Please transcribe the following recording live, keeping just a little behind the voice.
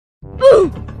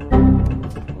Ooh.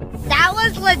 That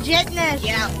was legitness.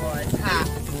 Yeah, it was, huh?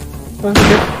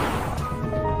 Okay.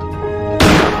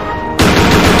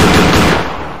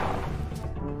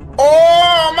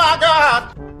 Oh my God!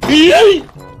 Yay!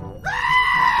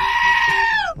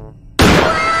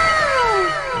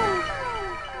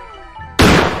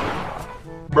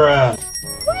 Bruh.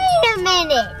 Wait a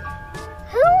minute.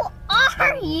 Who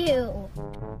are you?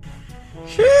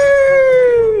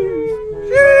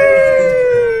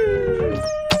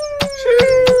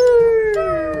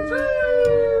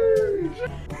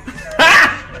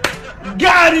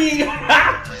 Got him!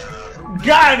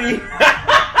 Got him!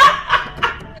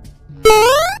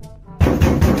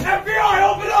 FBI,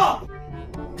 open up!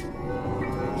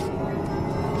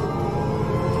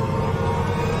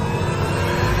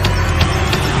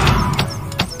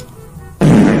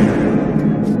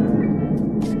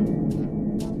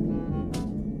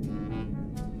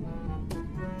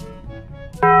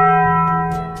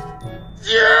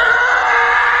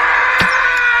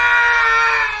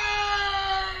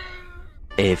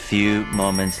 A few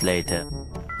moments later.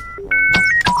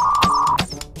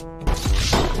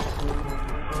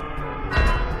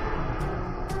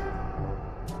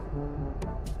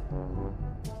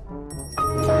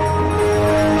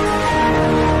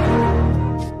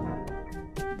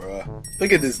 Bruh,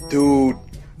 look at this dude.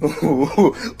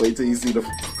 Wait till you see the.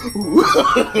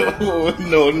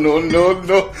 No, no, no,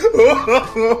 no.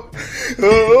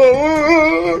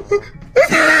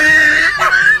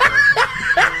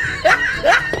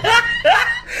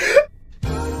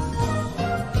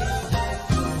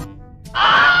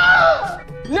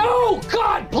 No!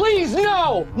 God, please,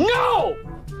 no! No!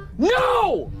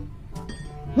 No!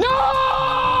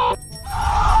 No!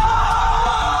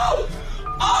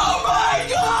 Oh my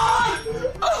God!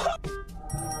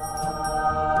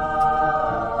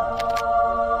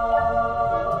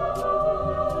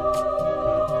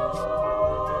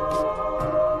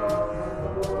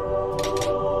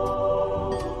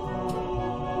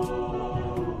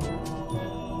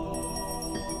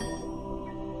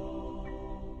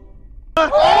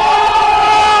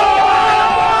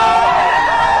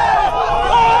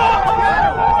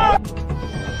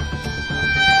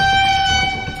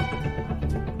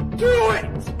 Do it!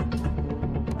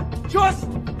 Just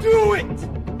do it!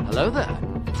 Hello there.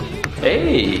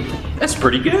 Hey, that's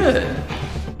pretty good.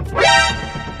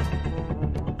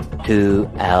 2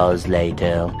 hours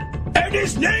later. And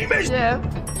his name is... Yeah.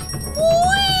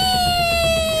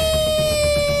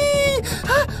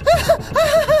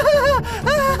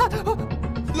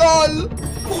 LOL!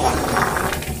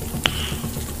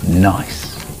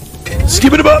 Nice.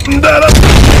 Skip it up and down.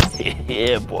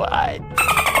 Yeah, boy.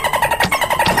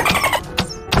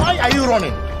 Why are you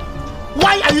running?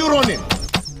 Why are you running?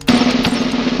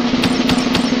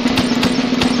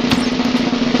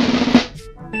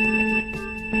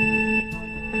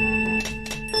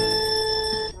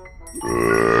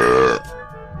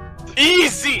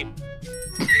 Easy!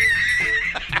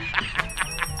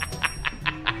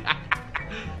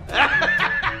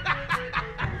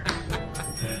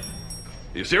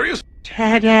 You serious?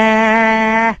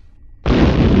 Ta-da!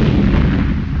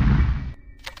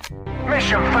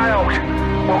 Mission failed.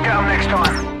 We'll get them next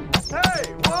time.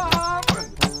 Hey, what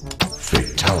happened?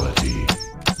 Fatality.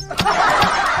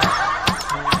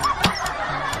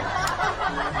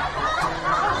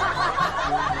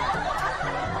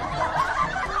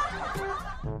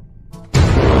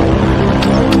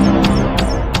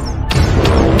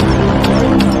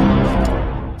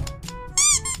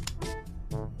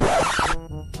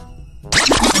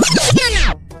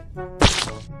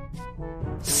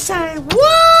 Say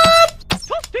what?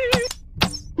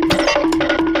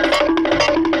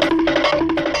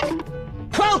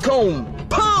 Falcon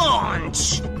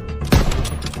Punch!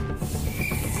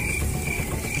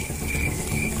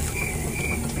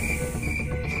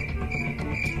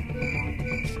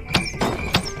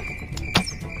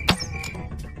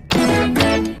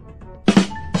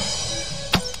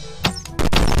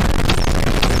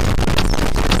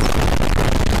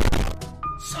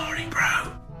 Sorry, bro.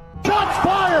 Shots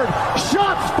fired!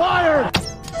 Shots fired!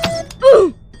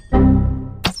 Ooh.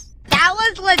 That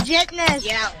was legitness.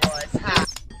 Yeah, it was, huh?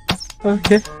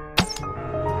 Okay.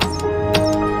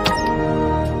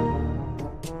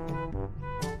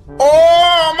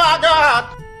 Oh my God!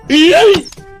 Yay!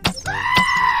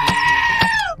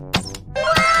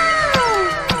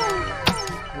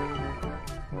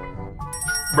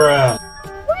 Bruh.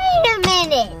 Wait a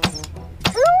minute.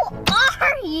 Who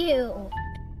are you?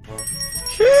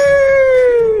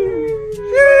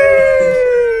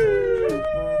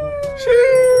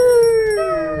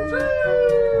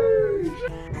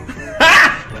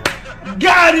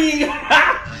 Got him!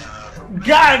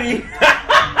 Got him!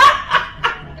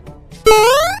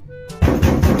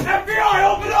 FBI,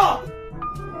 open up!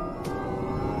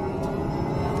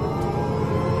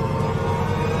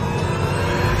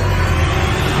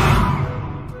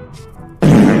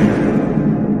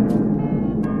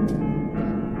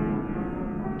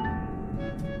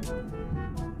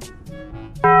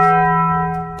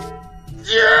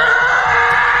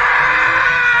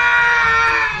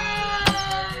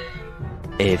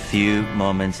 A few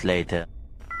moments later.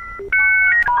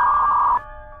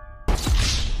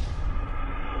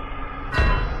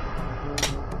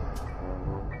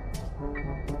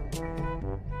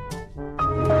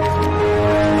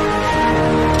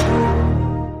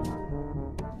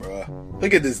 Bruh,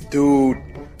 look at this dude.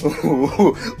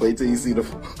 Wait till you see the.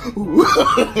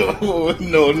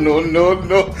 No, no, no,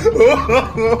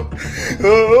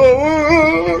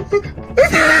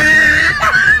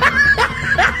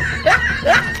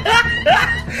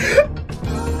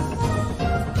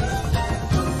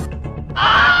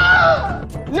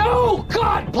 No!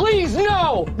 God, please,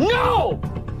 no! No!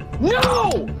 No!